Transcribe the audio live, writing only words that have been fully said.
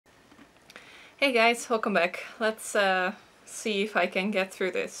Hey guys, welcome back. Let's see if I can get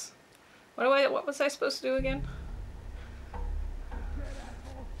through this. What was I supposed to do again?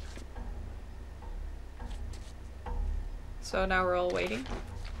 So now we're all waiting.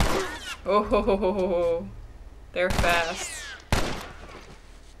 Oh, ho, ho, ho, ho. They're fast.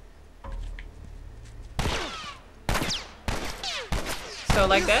 So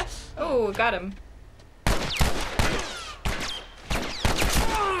like that? Oh, got him.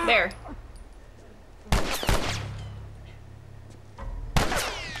 There.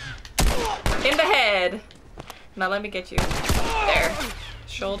 In the head. Now let me get you. There.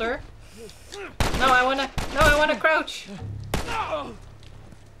 Shoulder. No, I wanna crouch.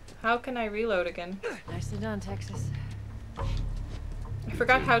 How can I reload again? Nicely done, Texas. I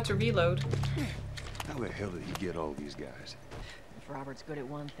forgot how to reload. How the hell did he get all these guys? If Robert's good at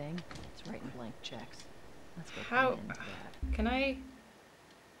one thing, it's writing blank checks. Let's go How into that. can I?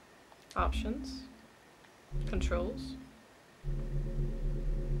 Options? Controls?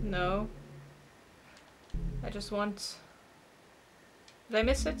 No. I just want... Did I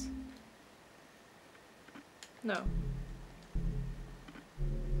miss it? No.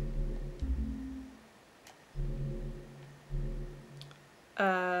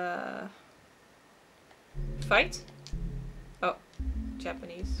 Fight? Oh,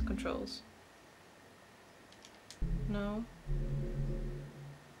 Japanese controls. No.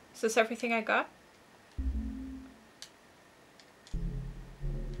 Is this everything I got?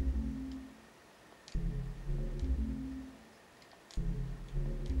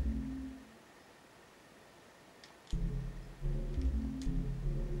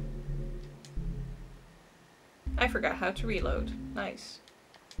 I forgot how to reload. Nice.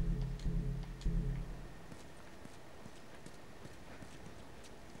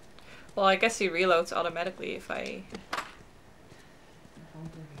 Well, I guess he reloads automatically if I...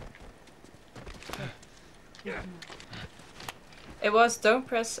 It was don't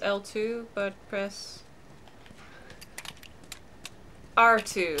press L2, but press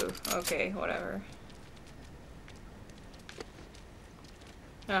R2. Okay, whatever.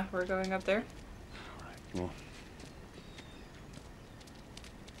 Ah, we're going up there. Well,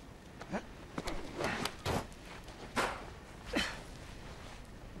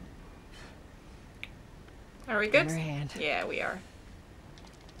 Are we good? In her hand. Yeah, we are.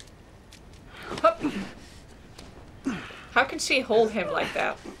 Hup. How can she hold him like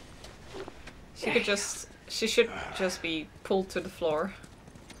that? She should just be pulled to the floor.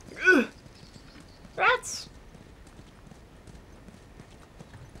 Ugh. Rats!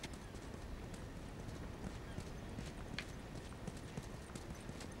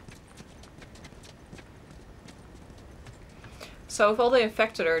 So if all the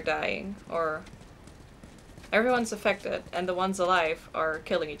infected are dying, or everyone's affected and the ones alive are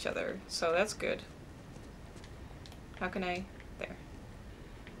killing each other, so that's good. How can I... There.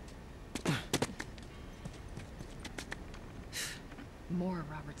 More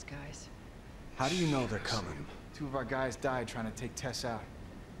of Robert's guys. How do you know they're coming? Two of our guys died trying to take Tess out.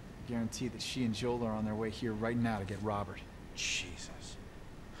 I guarantee that she and Joel are on their way here right now to get Robert. Jesus.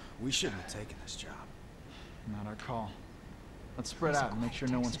 We shouldn't have taken this job. Not our call. Let's spread out and make sure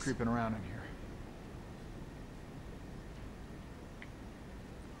no one's creeping around in here.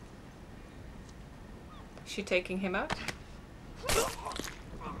 She taking him out?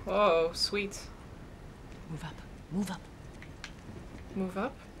 Whoa, sweet. Move up. Move up. Move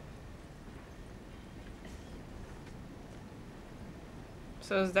up.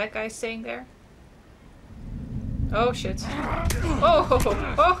 So is that guy staying there? Oh shit. Oh ho ho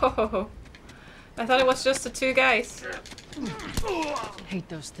ho ho ho ho. I thought it was just the two guys. Hate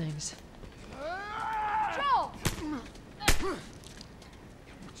those things. Joel!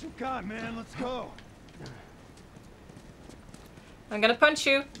 What you got, man? Let's go. I'm gonna punch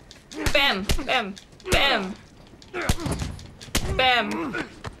you. Bam! Bam! Bam! Bam!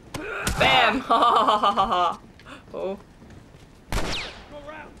 Bam! Ha ha ha ha ha! Oh. Go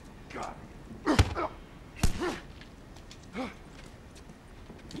around. God.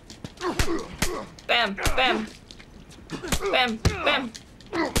 Bam! Bam! Bam! Bam!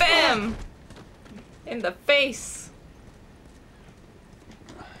 Bam! In the face!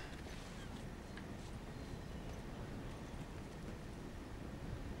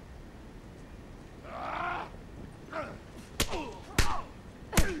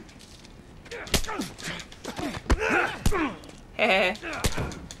 Heh.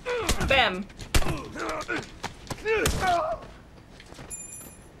 Bam!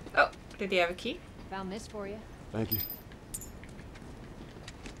 Oh, did he have a key? Found this for you. thank you.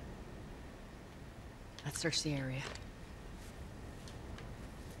 Let's search the area.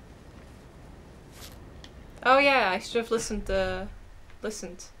 Oh yeah, I should have listened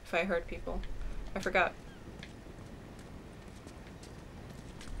if I heard people. I forgot.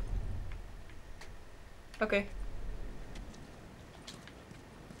 Okay.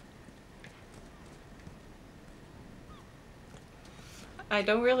 I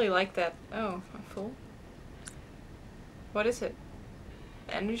don't really like that. Oh, I'm full. What is it?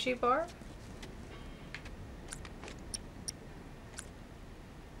 Energy bar?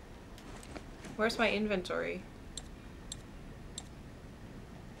 Where's my inventory?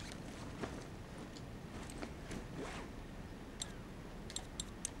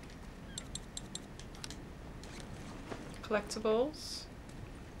 Collectibles.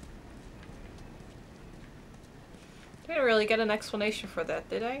 Didn't really get an explanation for that,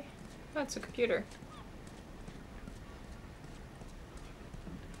 did I? Oh, it's a computer.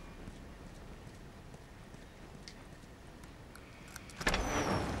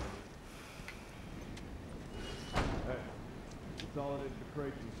 Consolidated the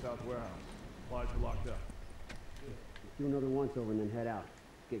crates in the south warehouse. Supplies are locked up. Let's do another once-over and then head out.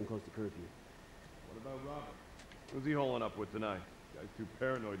 It's getting close to curfew. What about Robert? Who's he holing up with tonight? Guy's too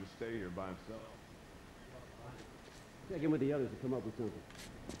paranoid to stay here by himself. Check in with the others to come up with something.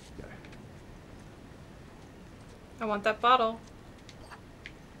 Okay. I want that bottle.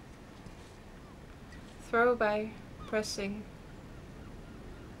 Throw by pressing.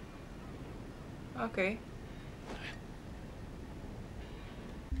 Okay.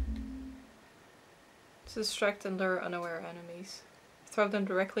 To distract and lure unaware enemies. Throw them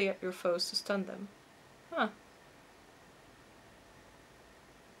directly at your foes to stun them. Huh.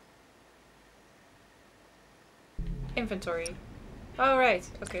 Inventory. Oh, right.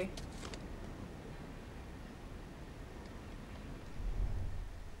 Okay.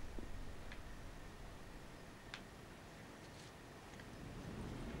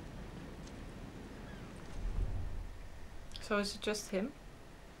 So is it just him?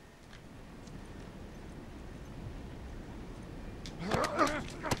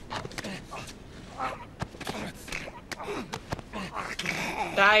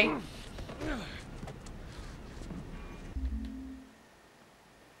 Die.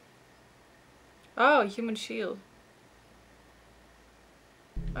 Oh, human shield.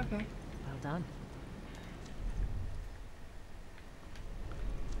 Okay. Well done.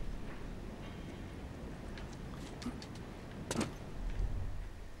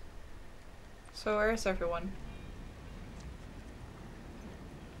 So where is everyone?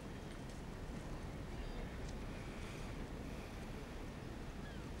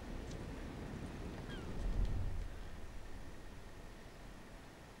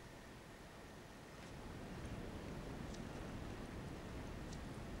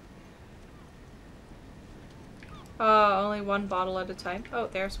 Only one bottle at a time. Oh,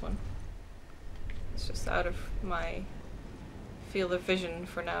 there's one. It's just out of my field of vision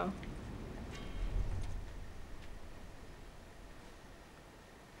for now.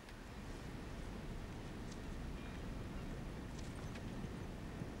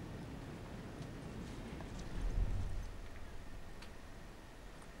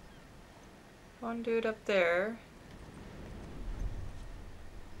 One dude up there.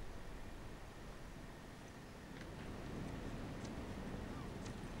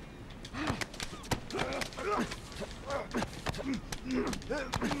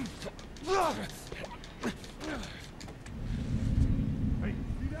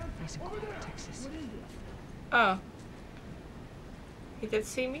 Nice and quiet, Texas. Oh. He did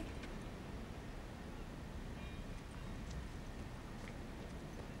see me?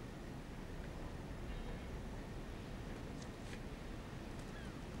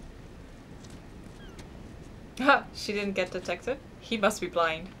 Ha! She didn't get detected. He must be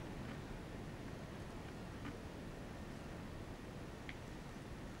blind.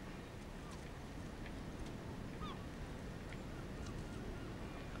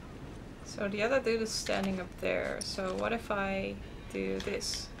 So the other dude is standing up there. So what if I do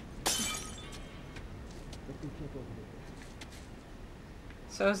this?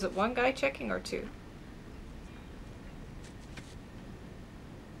 So is it one guy checking or two?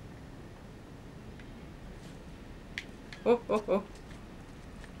 Oh, oh, oh.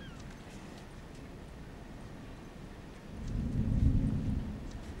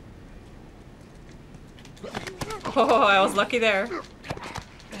 Oh, I was lucky there.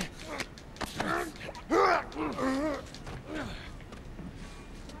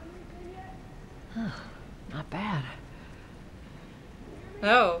 Not bad.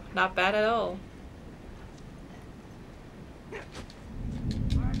 No, not bad at all.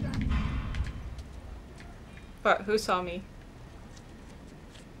 But who saw me?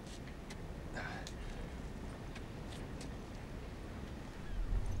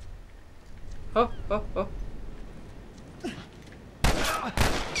 Oh, oh, oh.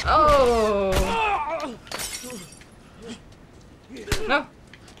 Oh! No!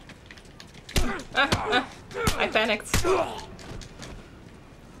 I panicked.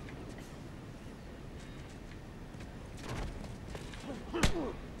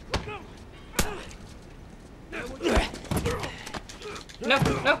 No,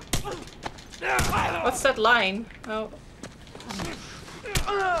 no! What's that line? Oh.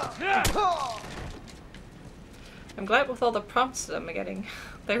 I'm glad with all the prompts that I'm getting.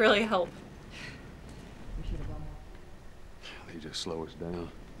 They really help. We should have gone more. They just slow us down.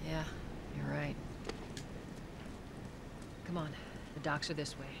 Yeah, you're right. Come on, the docks are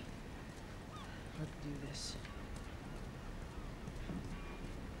this way. Let's do this.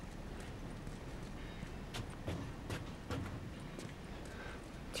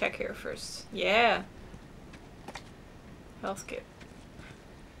 Check here first. Yeah. Health kit.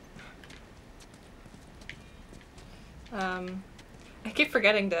 I keep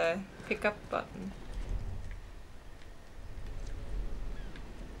forgetting the pick up button.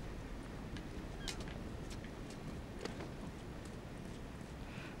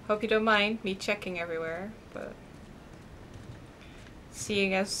 Hope you don't mind me checking everywhere, but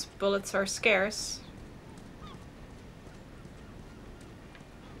seeing as bullets are scarce.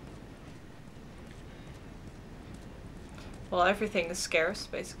 Well, everything is scarce,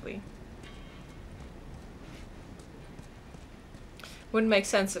 basically. Wouldn't make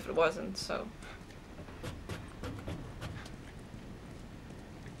sense if it wasn't, so.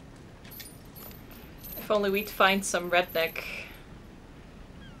 If only we'd find some redneck.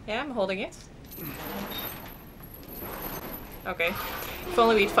 Yeah, I'm holding it. Okay. If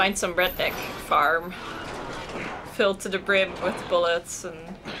only we'd find some redneck farm filled to the brim with bullets and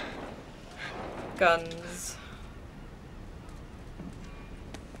guns.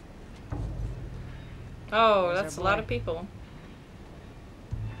 Oh, There's that's a our lot boy. of people.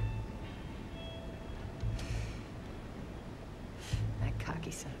 That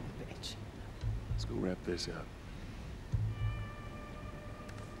cocky son of a bitch. Let's go wrap this up.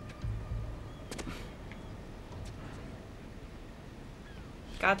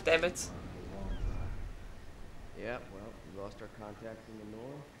 God damn it. Yeah, well, we lost our contacts in the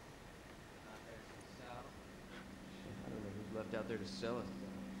north. I don't know who's left out there to sell us.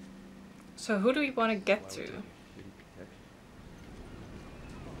 So who do we want to get to? Shitty protection.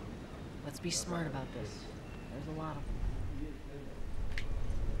 Let's be smart about this. There's a lot of them.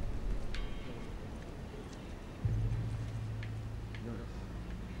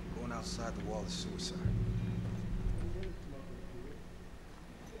 Going outside the wall is suicide.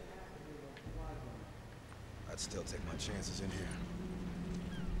 I'd still take my chances in here.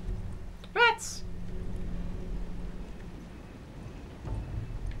 Rats!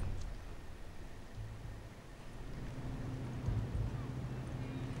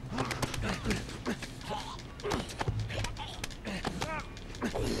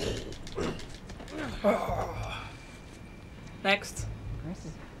 Next.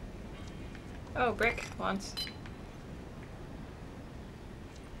 Aggressive. Oh, brick. Once.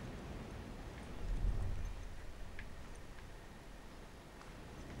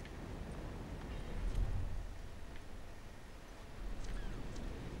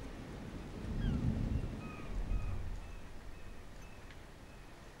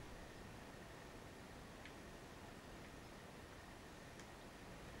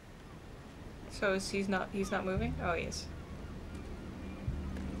 So is he's not moving? Oh, he is.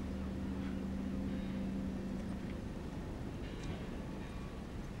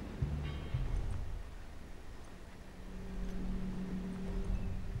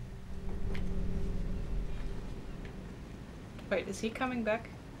 Wait, is he coming back?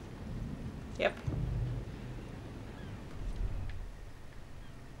 Yep.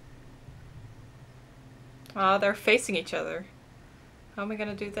 Ah, they're facing each other. How am I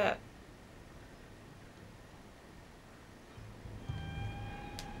gonna do that?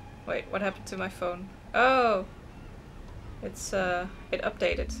 Wait, what happened to my phone? Oh! It's, it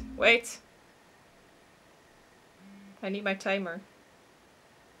updated. Wait! I need my timer.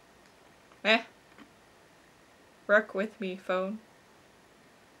 Eh? Work with me, phone.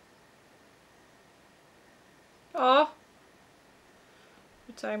 Oh!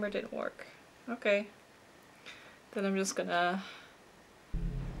 The timer didn't work. Okay. Then I'm just gonna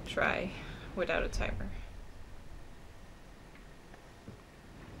try without a timer.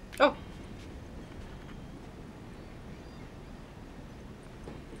 Oh!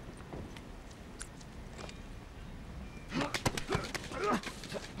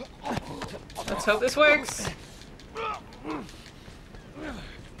 Let's hope this works.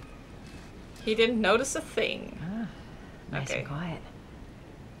 He didn't notice a thing. Ah, nice Okay. and quiet.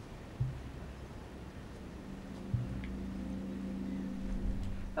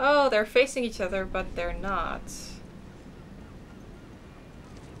 Oh, they're facing each other, but they're not.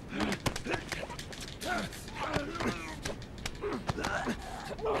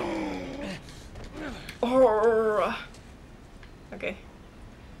 Oh. Okay.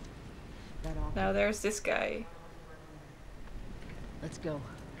 That all? Now there's this guy Let's go.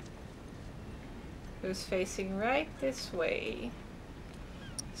 who's facing right this way.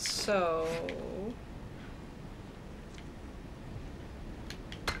 So...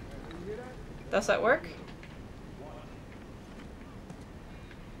 Does that work?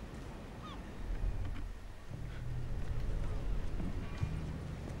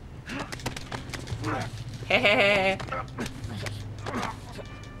 Hehehe.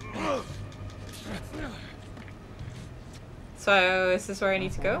 So, is this where I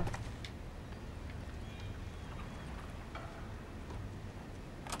need to go?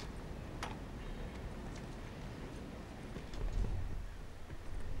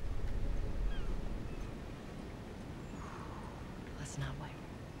 Let's not wait.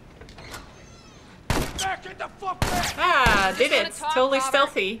 Get the fuck back! Ah, did wanna it! talk, Totally Robert?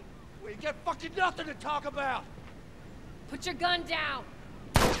 stealthy. We got fucking nothing to talk about! Put your gun down.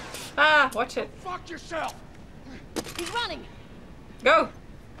 Ah, watch it. Fuck yourself! He's running. Go!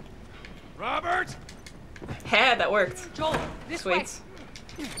 Robert! Yeah, that worked. Joel, this way.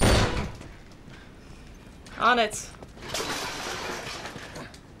 Sweet. On it.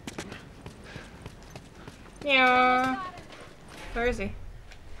 Yeah. Where is he?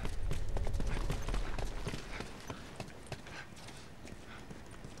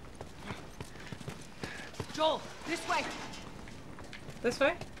 Joel, this way. This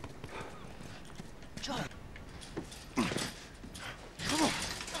way? Joel.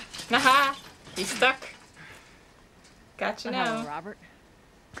 Haha! He's stuck. Gotcha Oh, hello, now. Robert.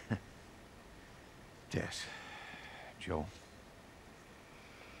 Tess. Joel.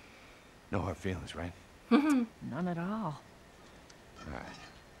 No hard feelings, right? None at all. Alright.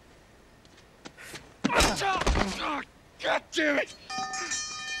 God damn it!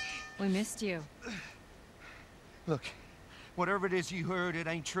 We missed you. Look, whatever it is you heard, it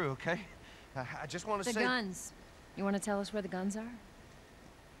ain't true, okay? I just want to The say... guns. You want to tell us where the guns are?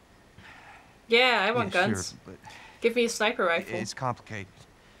 Yeah, I want Yeah, guns. Sure, but Give me a sniper rifle. it's complicated.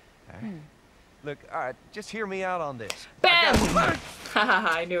 All right? Look, all right, just hear me out on this. BAM!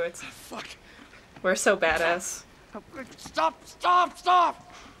 Hahaha, I knew it. Fuck. We're so badass. Stop! Stop!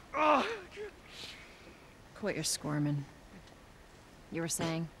 Stop! Ugh. Quit your squirming. You were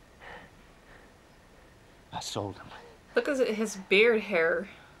saying? I sold him. Look at his beard hair.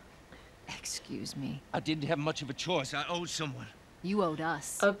 Excuse me. I didn't have much of a choice. I owed someone. You owed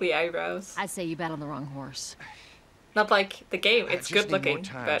us. Ugly eyebrows. I'd say you bet on the wrong horse. Not like the game, I it's just good need more looking,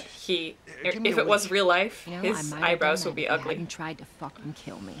 time. but he... Give me If a it was week. real life, You know, I his might have eyebrows done would be that if you ugly. hadn't tried to fucking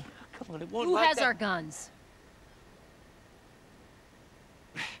kill me. Come on, it won't Who like has that. our guns?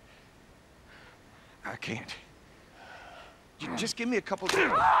 I can't. Just give me a couple. there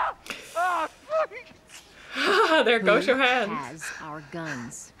goes Who your hand. has our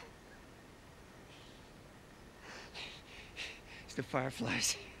guns? It's the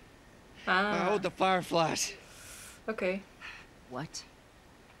Fireflies. I Ah, owed the Fireflies. okay. What?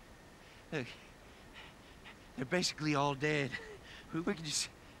 Look, they're basically all dead. We could just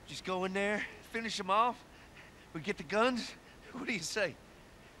go in there, finish them off. We get the guns. What do you say?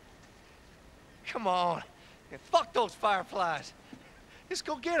 Come on. Yeah, fuck those Fireflies. Let's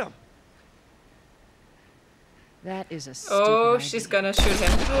go get them. That is a stupid Oh, idea. she's gonna shoot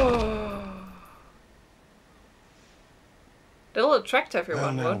him. It'll attract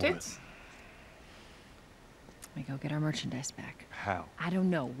everyone, now won't what? it? We go get our merchandise back. How? I don't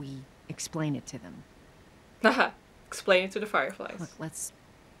know. We explain it to them. Haha. Explain it to the Fireflies. Look, let's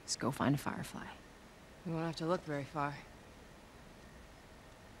go find a firefly. We won't have to look very far.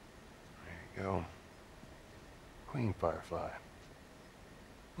 There you go. Queen Firefly.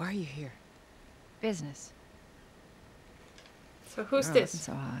 Why are you here? Business. So who's You're this? looking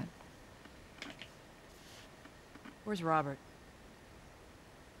so hot. Where's Robert?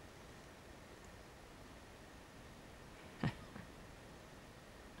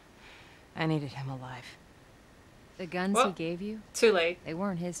 I needed him alive. The guns Well- he gave you, Too late. they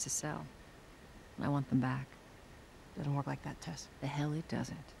weren't his to sell. I want them back. Doesn't work like that, Tess. The hell it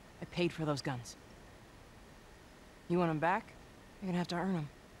doesn't. I paid for those guns. You want them back? You're gonna have to earn them.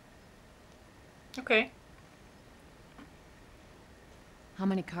 Okay. How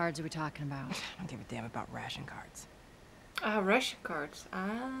many cards are we talking about? I don't give a damn about ration cards. Ah, ration cards.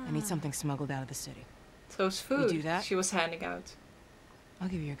 Ah. I need something smuggled out of the city. So it's food do that? she was handing out. I'll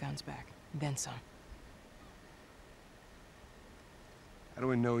give you your guns back. Then some. How do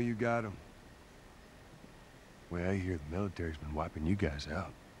we know you got them? Well, I hear the military's been wiping you guys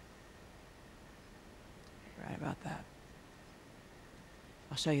out. You're right about that.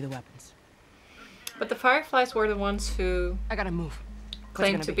 I'll show you the weapons. But the Fireflies were the ones who I gotta move.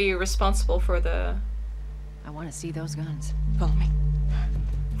 claimed to be responsible for the... I want to see those guns. Follow me.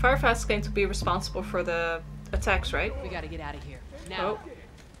 Fireflies claimed to be responsible for the attacks, right? We gotta get out of here. Now.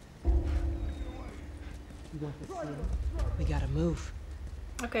 Oh, We gotta move.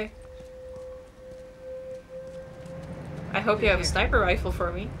 okay. I hope you have a sniper rifle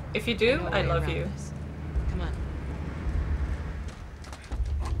for me. If you do, No I way love around you. this. Come on.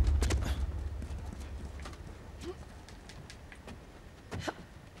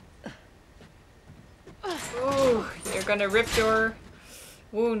 Ooh, you're gonna rip your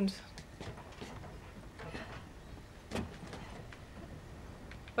wound.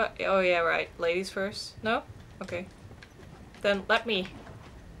 But, oh yeah, right. Ladies first? No? Okay. Then let me.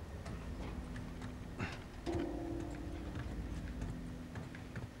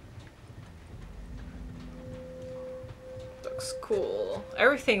 Looks cool.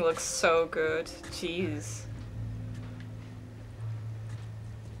 Everything looks so good. Jeez.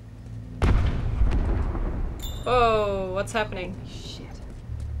 Whoa, what's happening? Shit.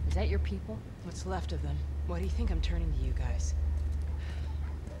 Is that your people? What's left of them? Why do you think I'm turning to you guys?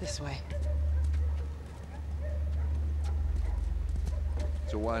 This way.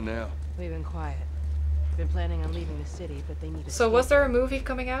 So why now? We've been quiet. Been planning on leaving the city, but they need to. So was there a movie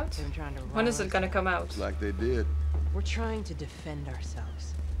coming out? They've been trying to When is rile it gonna us. come out? Like they did. We're trying to defend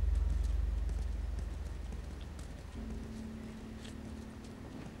ourselves.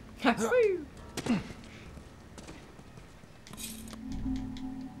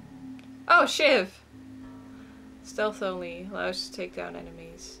 Oh, Shiv! Stealth only allows you to take down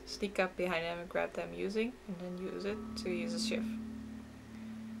enemies. Sneak up behind them and grab them using, and then use it to use a shiv.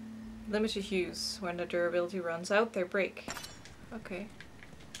 Limited use. When the durability runs out, they break. Okay.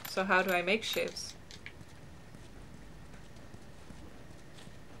 So how do I make shivs?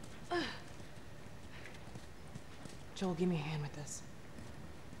 Joel, give me a hand with this.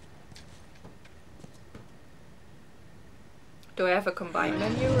 Do I have a combined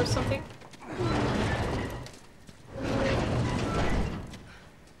menu or something?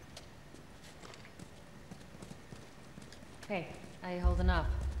 Hey, how you holding up?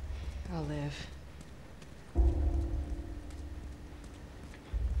 I'll live.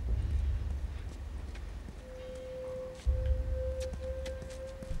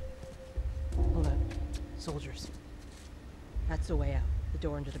 Hold up. Soldiers. That's the way out. The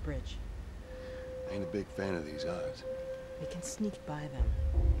door into the bridge. Ain't a big fan of these odds. We can sneak by them,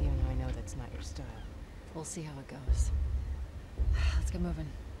 even though I know that's not your style. We'll see how it goes. Let's get moving.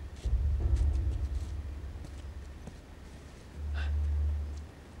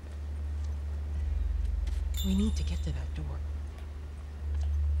 We need to get to that door.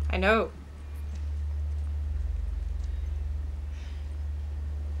 I know.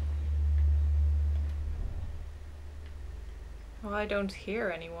 Well, I don't hear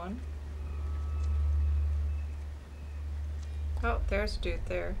anyone. Oh, there's a dude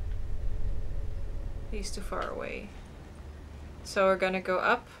there. He's too far away. So we're gonna go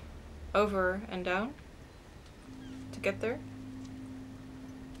up, over, and down to get there.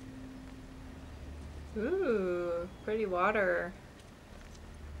 Ooh, pretty water.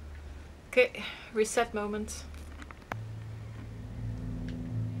 Okay, reset moment.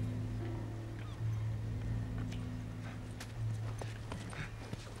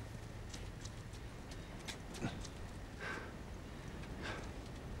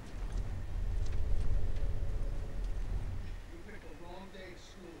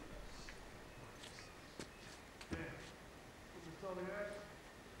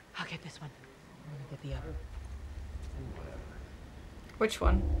 I'll get this one. I'm gonna get the other. Which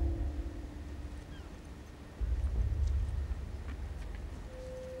one?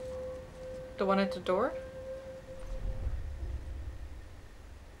 The one at the door?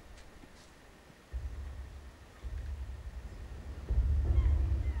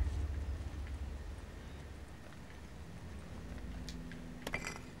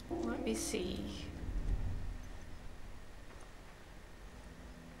 Let me see.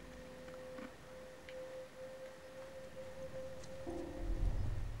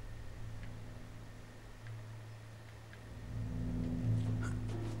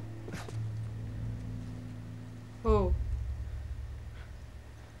 Oh.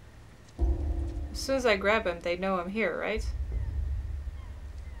 As soon as I grab them, they know I'm here, right?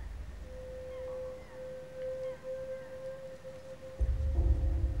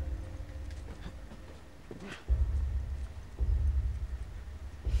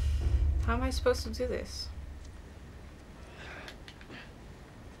 How am I supposed to do this?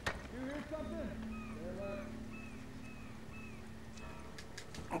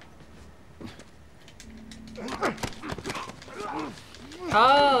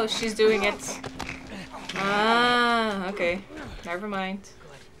 Oh, she's doing it. Ah, okay. Never mind.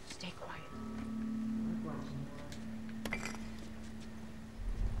 Good. Stay quiet.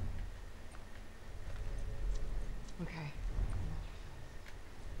 Okay.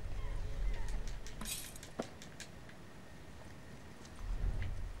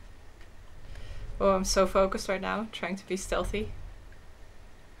 Oh, I'm so focused right now, trying to be stealthy.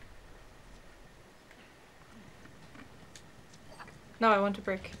 No, I want a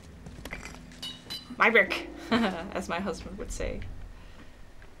brick. My brick! As my husband would say.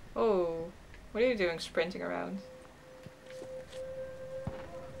 Oh, what are you doing sprinting around?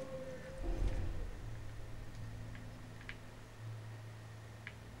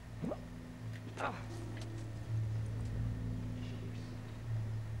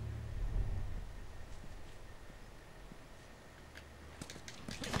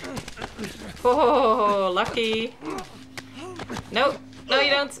 Oh, lucky! No, no you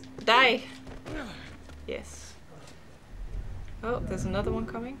don't! Die! Yes. Oh, there's another one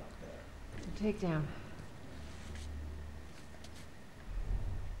coming. Takedown.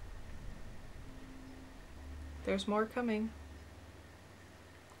 There's more coming.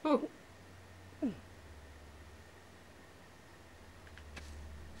 Ooh.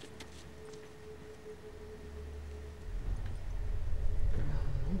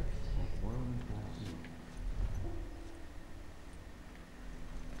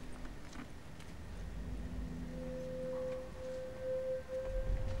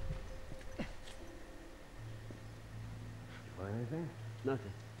 Find anything?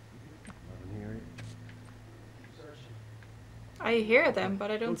 Nothing. Nothing here. I hear them, but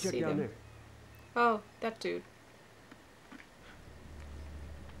I don't Go check see down them. there. Oh, that dude.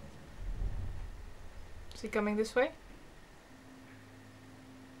 Is he coming this way?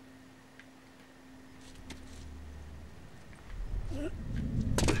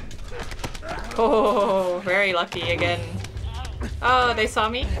 Oh, very lucky again. Oh, they saw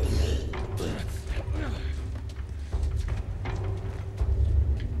me?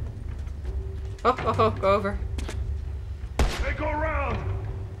 Oh, oh, oh, go over. Hey, go around!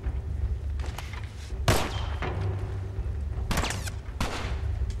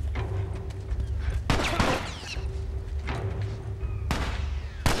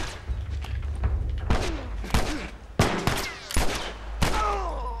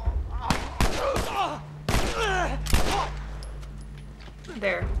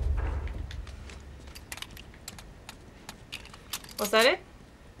 There. Was that it?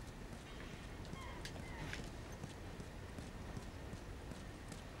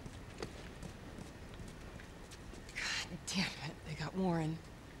 Damn it, they got Warren.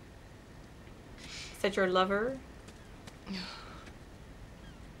 Is that your lover?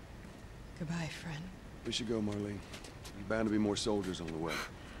 Goodbye, friend. We should go, Marlene. There's bound to be more soldiers on the way.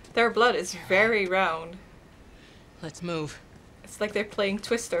 Their blood is very round. Let's move. It's like they're playing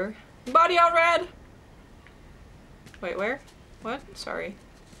Twister. Body on red! Wait, where? What? Sorry.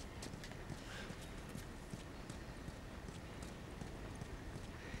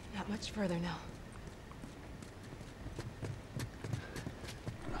 Not much further now.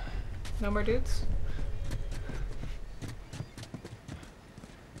 No more dudes?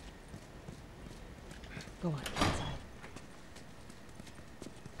 Go on,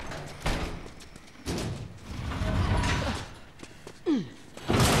 inside.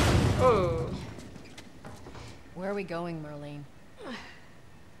 Oh. Where are we going, Marlene?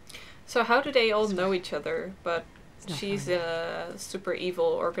 So how do they all know each other, but not she's fine. in a super evil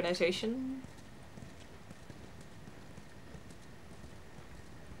organization?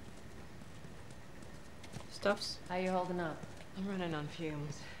 Stuffs? How you holding up? I'm running on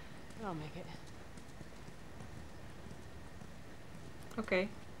fumes. I'll make it. Okay.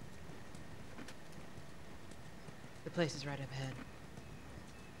 The place is right up ahead.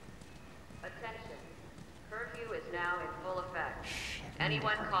 Attention. Curfew is now in full effect.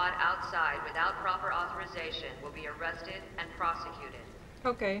 Anyone caught outside without proper authorization will be arrested and prosecuted.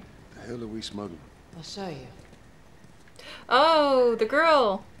 Okay. The hell are we smuggling? I'll show you. Oh, the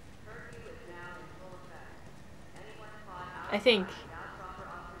girl! Curfew is now in full effect. Anyone caught I think. outside without proper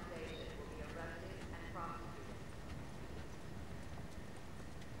authorization will be arrested and prosecuted.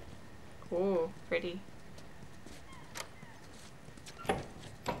 Oh, pretty.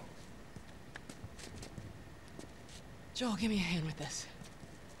 Joel, give me a hand with this.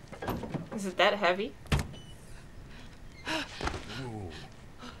 Is it that heavy? Whoa.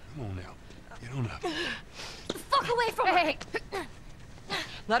 Come on now. Get on up. The fuck away from her! Hey.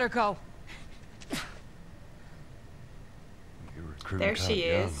 Let her go. You're recruiting There kind she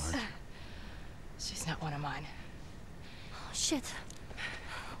of young, is. aren't you? She's not one of mine. Oh, shit.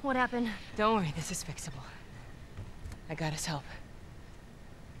 What happened? Don't worry, this is fixable. I got his help.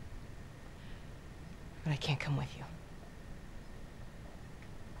 But I can't come with you.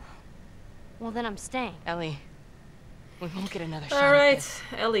 Well, then I'm staying. Ellie, we won't get another shot at Alright, this.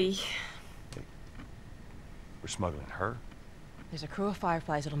 Ellie. We're smuggling her? There's a crew of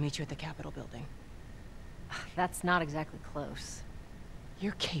Fireflies that'll meet you at the Capitol building. That's not exactly close.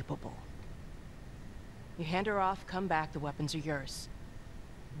 You're capable. You hand her off, come back, the weapons are yours.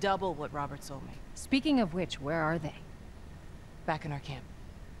 Double what Robert sold me. Speaking of which, where are they? Back in our camp.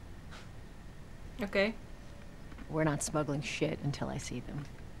 Okay. We're not smuggling shit until I see them.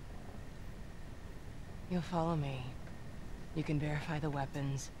 You'll follow me. You can verify the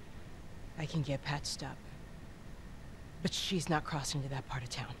weapons. I can get patched up. But she's not crossing to that part of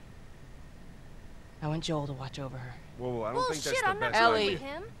town. I want Joel to watch over her. Whoa, I don't think that's Bullshit, the I'm not best Ellie. idea.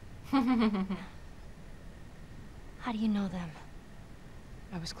 him. How do you know them?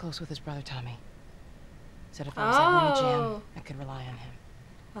 I was close with his brother Tommy. Said if I was ever in a jam, Oh. I could rely on him.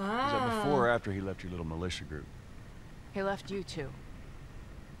 Was that before or after he left your little militia group? He left you too.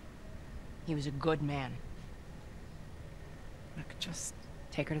 He was a good man. Look, just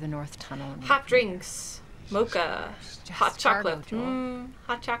take her to the North Tunnel. And Hot drinks. Mocha. Just Hot chocolate. cargo, Joel.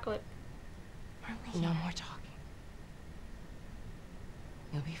 Hot chocolate. No more talking.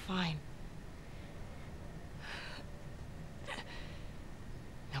 You'll be fine.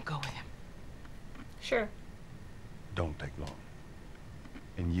 Now go with him. Sure. Don't take long.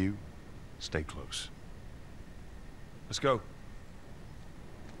 And you, stay close. Let's go.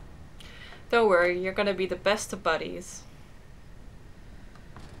 Don't worry, you're gonna be the best of buddies.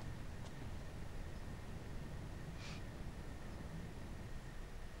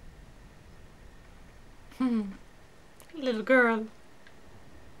 Little girl.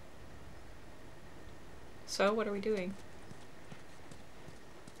 So, what are we doing?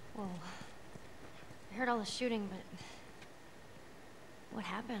 Well, I heard all the shooting, but... what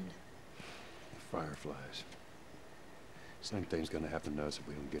happened? Fireflies. Same thing's gonna happen to us if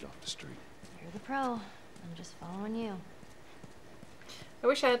we don't get off the street. You're the pro. I'm just following you. I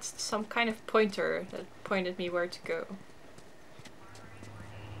wish I had some kind of pointer that pointed me where to go.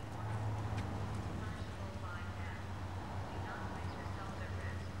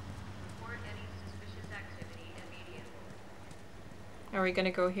 Are we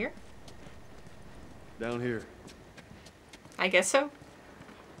gonna go here? Down here. I guess so.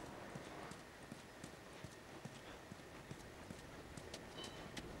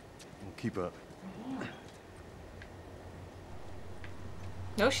 We'll keep up.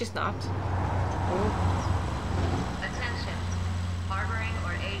 No, she's not. Oh. Attention. Harboring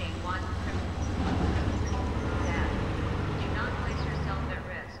or aiding one criminal. Dad, do not place yourself at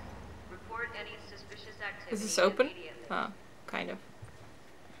risk. Report any suspicious activity Is this open? immediately. Huh, kind of.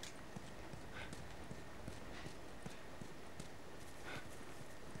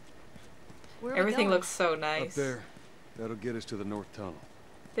 Where are we Everything going? looks so nice. Up there. That'll get us to the North Tunnel.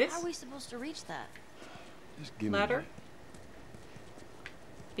 This? How are we supposed to reach that? Just give me Ladder? that.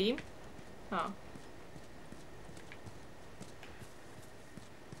 Beam? Oh.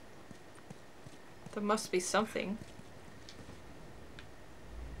 There must be something.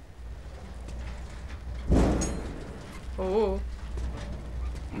 Oh.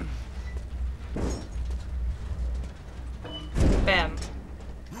 Bam.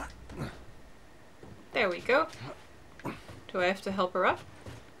 There we go. Do I have to help her up?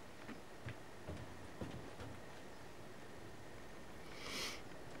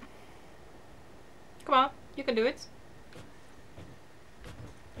 Come on, you can do it.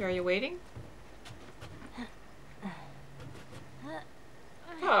 Are you waiting?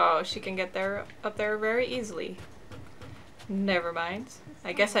 Oh, she can get there up there very easily. Never mind.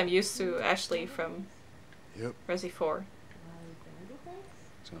 I guess I'm used to Ashley from Yep. Resi 4.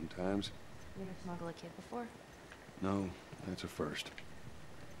 Sometimes. You ever smuggle a kid before? No, that's a first.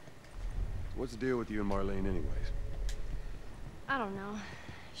 What's the deal with you and Marlene anyways? I don't know.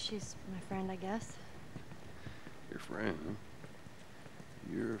 She's my friend, I guess. Your friend, huh?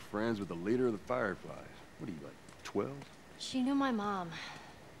 You're friends with the leader of the Fireflies. What are you, like, 12? She knew my mom,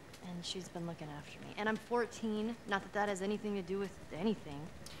 and she's been looking after me. And I'm 14. Not that that has anything to do with anything.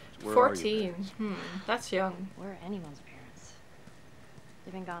 Where are your 14. parents? That's young. Where are anyone's parents?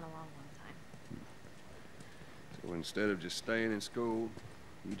 They've been gone a long, long time. So instead of just staying in school,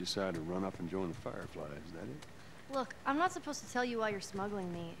 you decide to run up and join the Fireflies, is that it? Look, I'm not supposed to tell you why you're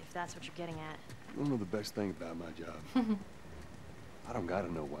smuggling me, if that's what you're getting at. You don't know the best thing about my job. I don't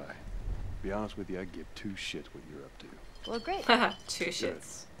gotta know why. To be honest with you, I give two shits what you're up to. Well, great. Two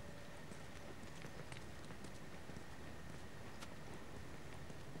shits.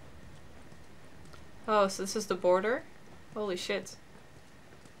 Oh, so this is the border? Holy shit.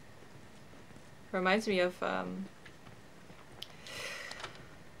 Reminds me of,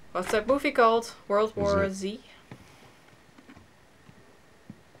 what's that movie called? World War Z?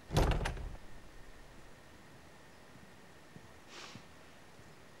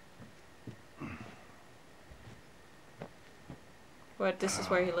 What, this is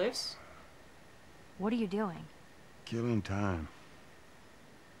where he lives? What are you doing? Killing time.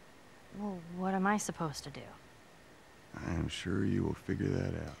 Well, what am I supposed to do? I am sure you will figure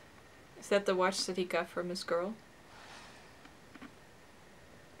that out. Is that the watch that he got from his girl?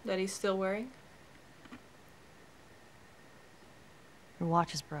 That he's still wearing? Your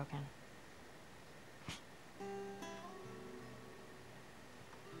watch is broken.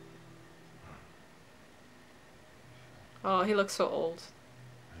 Oh, he looks so old.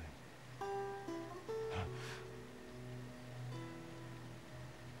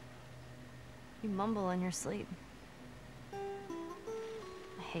 You mumble in your sleep. I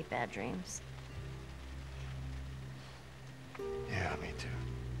hate bad dreams. Yeah, me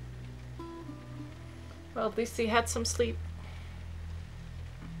too. Well, at least he had some sleep.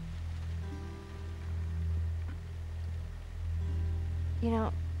 You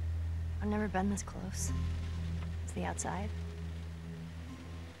know, I've never been this close to the outside.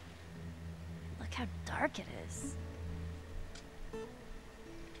 Look how dark it is.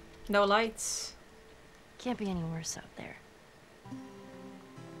 No lights. Can't be any worse out there.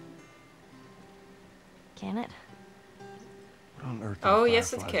 Can it? What on earth Oh, do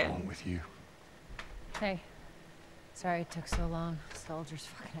yes, it Fireflies can. want with you? Hey. Sorry it took so long. Soldiers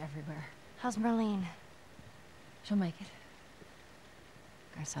fucking everywhere. How's Marlene? She'll make it.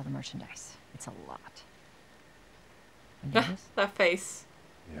 I saw the merchandise. It's a lot. Want to do this? That face.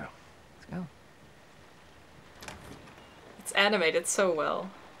 Yeah. Let's go. It's animated so well.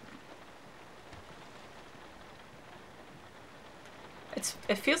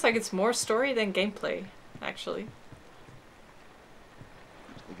 It feels like it's more story than gameplay, actually.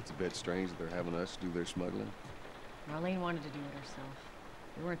 I think it's a bit strange that they're having us do their smuggling. Marlene wanted to do it herself.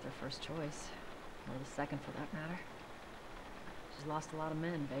 We weren't their first choice. Or the second, for that matter. She's lost a lot of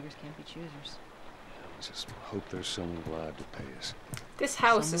men. Beggars can't be choosers. I just hope there's someone alive to pay us. This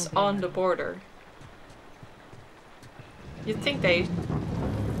house is on the border. You'd think they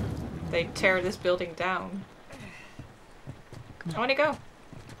tear this building down. I wanna go.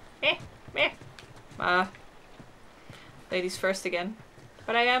 Ladies first again.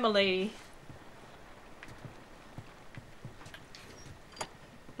 But I am a lady.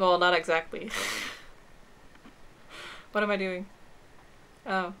 Well, not exactly. What am I doing?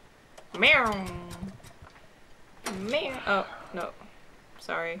 Oh. Meow. Meow. Oh, no.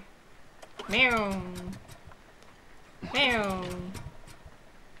 Sorry. Meow. Meow.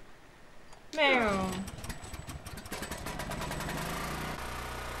 Meow.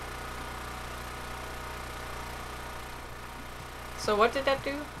 So what did that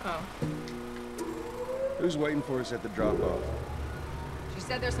do? Oh. Who's waiting for us at the drop-off? She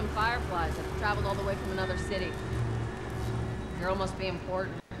said there's some Fireflies that have traveled all the way from another city. Girl must be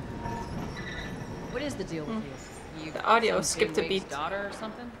important. What is the deal with you? You The audio some skipped a bigwig's beat. daughter or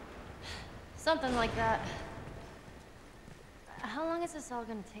something? Something like that. How long is this all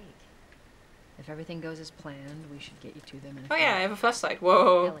gonna take? If everything goes as planned, we should get you to them in a Oh few. yeah, I have a flashlight.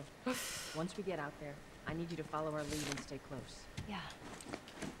 Whoa. Ellie, once we get out there, I need you to follow our lead and stay close. Yeah,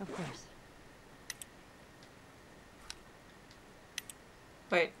 of course.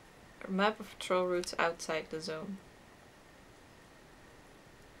 Wait. A map of patrol routes outside the zone.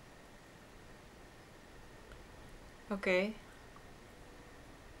 Okay.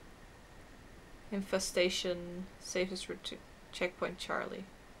 Infestation. Safest route to checkpoint Charlie.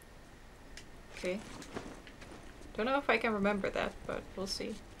 Okay. Don't know if I can remember that, but we'll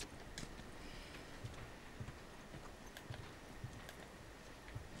see.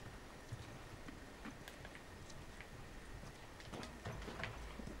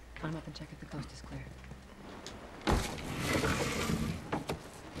 Climb up and check if the coast is clear.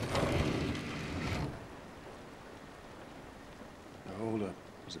 Now, hold up.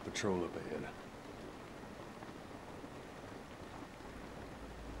 There's a patrol up ahead.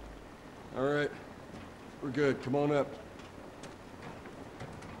 All right. We're good. Come on up.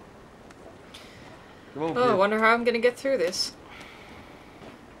 Come on, Oh, I kid. wonder how I'm gonna get through this.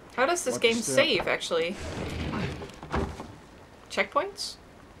 How does this Watch your game step. save, actually? Checkpoints?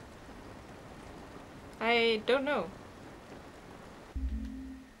 I don't know.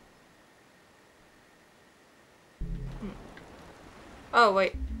 Oh,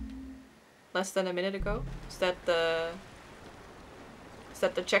 wait. Less than a minute ago? Is that the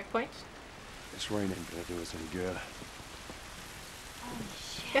checkpoint? This rain ain't gonna do us any good.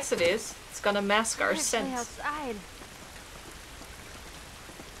 Yes, it is. It's gonna mask our We're actually scent. outside.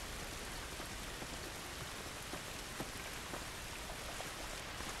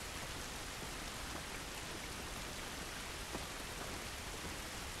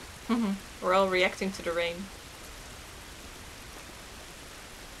 We're all reacting to the rain.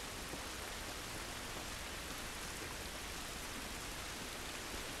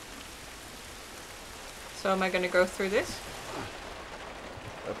 So am I gonna go through this?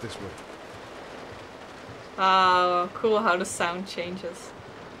 Up this way. Oh, cool how the sound changes.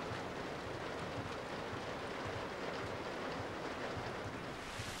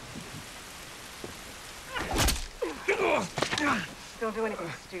 Don't do anything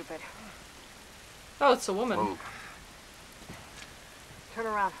stupid. Oh, it's a woman. Move. Turn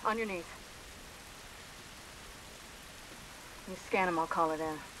around, on your knees. You scan him, I'll call it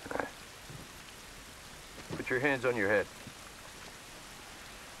in. Okay. Put your hands on your head.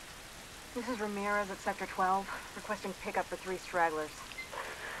 This is Ramirez at Sector 12, requesting pickup for 3 stragglers.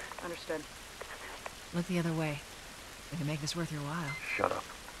 Understood. Look the other way. We can make this worth your while. Shut up.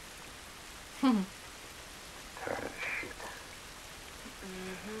 Tired of shit.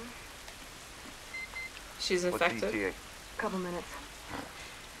 She's What's infected. ETA? Couple minutes.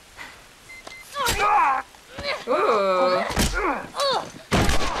 Ooh.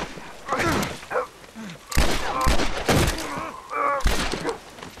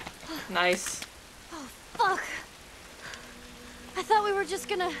 Nice. Oh, fuck. I thought we were just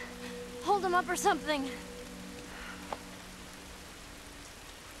gonna hold him up or something.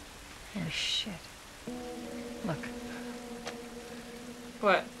 Oh, shit. Look.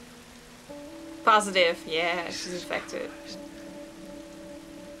 What? Positive. Yeah, she's infected.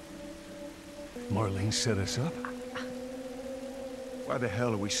 Marlene set us up? Why the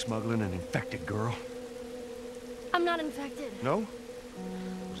hell are we smuggling an infected girl? I'm not infected. No?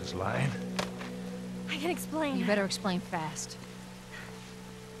 Was this lying? I can explain. You better explain fast.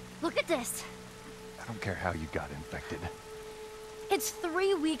 Look at this. I don't care how you got infected. It's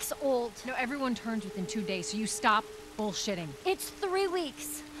 3 weeks old. No, everyone turns within 2 days, so you stop bullshitting. It's 3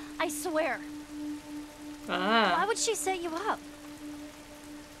 weeks. I swear. Why Ah. would she set you up?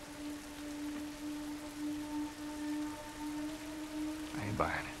 I ain't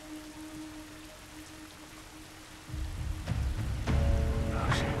buying it.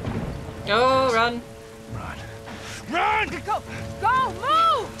 Oh, run. Run. Run! Go! Go!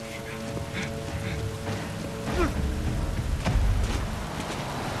 Move!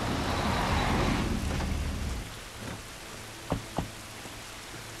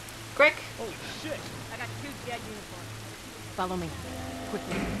 Quick. Holy shit! I got 2 dead uniforms. Follow me.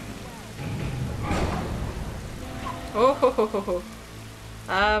 Quickly. Oh, ho, ho, ho, ho.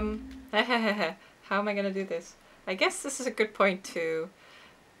 How am I gonna do this? I guess this is a good point to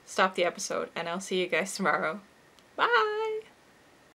stop the episode, and I'll see you guys tomorrow. Bye!